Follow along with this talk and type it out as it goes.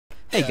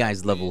Hey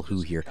guys, Level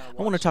Who here.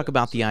 I want to talk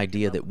about the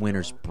idea that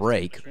winners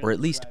break, or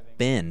at least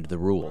bend, the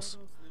rules.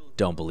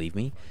 Don't believe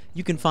me?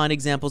 You can find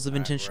examples of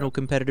intentional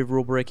competitive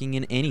rule breaking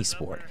in any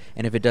sport,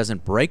 and if it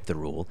doesn't break the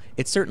rule,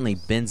 it certainly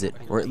bends it,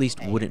 or at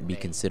least wouldn't be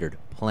considered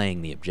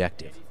playing the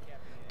objective.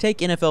 Take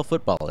NFL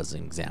football as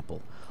an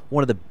example.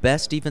 One of the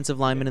best defensive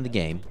linemen in the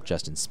game,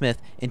 Justin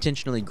Smith,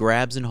 intentionally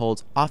grabs and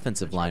holds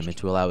offensive linemen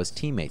to allow his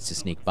teammates to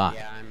sneak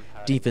by.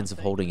 Defensive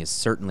holding is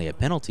certainly a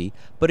penalty,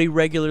 but he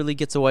regularly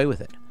gets away with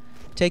it.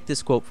 Take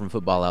this quote from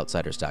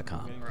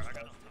FootballOutsiders.com.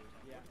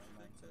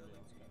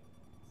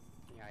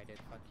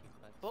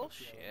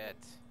 Bullshit.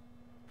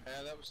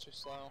 Yeah, that was too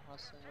slow.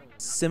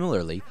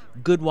 Similarly,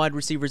 good wide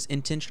receivers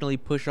intentionally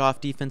push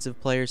off defensive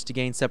players to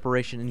gain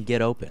separation and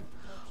get open.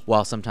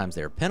 While sometimes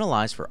they are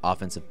penalized for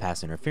offensive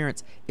pass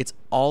interference, it's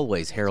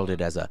always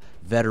heralded as a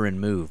veteran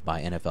move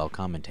by NFL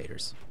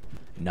commentators.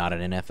 Not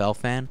an NFL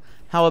fan?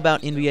 How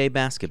about NBA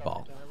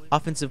basketball?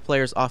 Offensive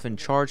players often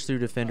charge through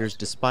defenders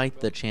despite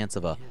the chance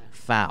of a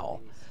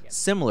foul.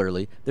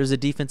 Similarly, there's a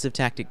defensive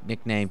tactic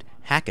nicknamed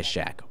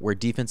hack-a-shack, where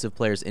defensive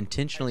players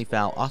intentionally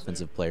foul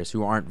offensive players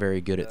who aren't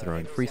very good at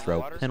throwing free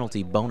throw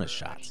penalty bonus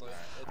shots.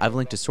 I've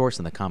linked a source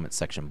in the comments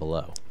section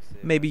below.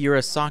 Maybe you're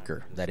a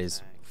soccer, that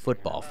is,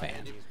 football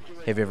fan.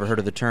 Have you ever heard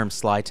of the term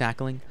slide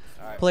tackling?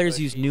 Players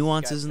use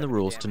nuances in the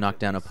rules to knock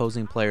down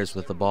opposing players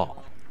with the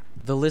ball.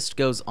 The list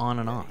goes on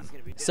and on.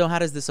 So how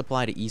does this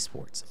apply to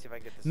esports?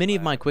 Many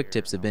of my quick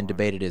tips have been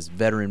debated as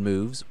veteran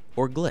moves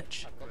or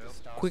glitch.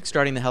 Quick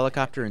starting the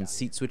helicopter and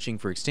seat switching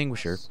for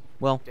extinguisher,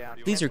 well,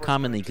 these are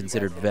commonly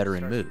considered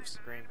veteran moves.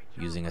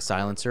 Using a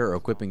silencer or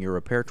equipping your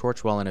repair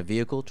torch while in a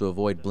vehicle to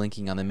avoid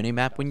blinking on the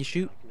minimap when you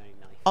shoot,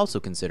 also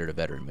considered a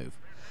veteran move.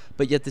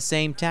 But yet the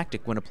same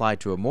tactic when applied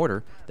to a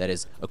mortar, that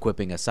is,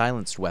 equipping a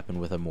silenced weapon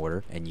with a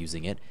mortar and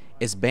using it,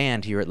 is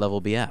banned here at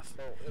Level BF.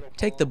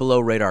 Take the Below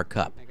Radar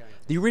Cup.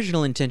 The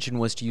original intention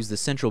was to use the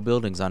central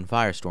buildings on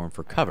Firestorm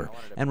for cover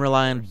and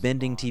rely on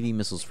bending TV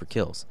missiles for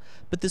kills,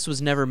 but this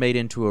was never made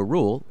into a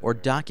rule or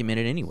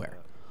documented anywhere.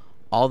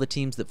 All the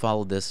teams that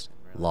followed this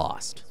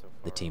lost.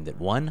 The team that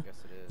won?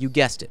 You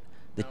guessed it.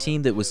 The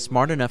team that was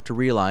smart enough to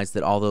realize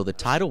that although the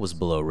title was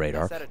below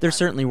radar, there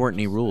certainly weren't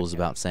any rules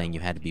about saying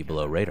you had to be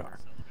below radar.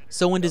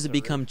 So when does it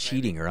become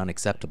cheating or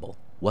unacceptable?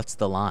 What's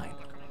the line?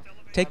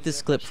 Take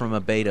this clip from a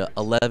beta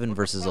 11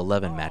 versus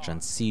 11 match on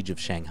Siege of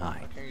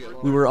Shanghai.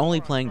 We were only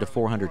playing to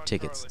 400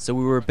 tickets, so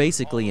we were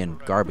basically in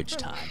garbage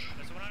time.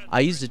 I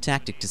used a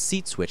tactic to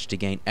seat switch to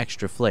gain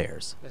extra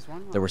flares.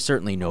 There were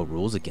certainly no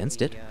rules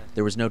against it,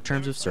 there was no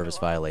terms of service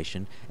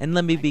violation, and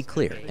let me be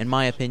clear, in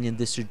my opinion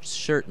this should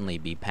certainly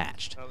be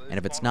patched, and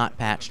if it's not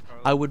patched,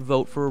 I would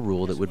vote for a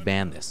rule that would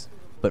ban this.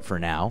 But for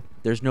now,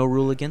 there's no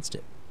rule against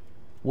it.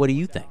 What do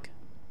you think?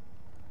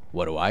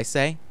 What do I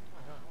say?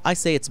 I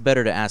say it's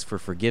better to ask for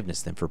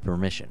forgiveness than for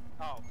permission.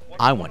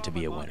 I want to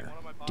be a winner.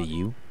 Do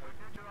you?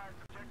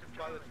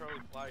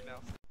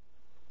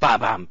 Ba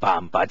bam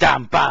bam ba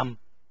dam bam.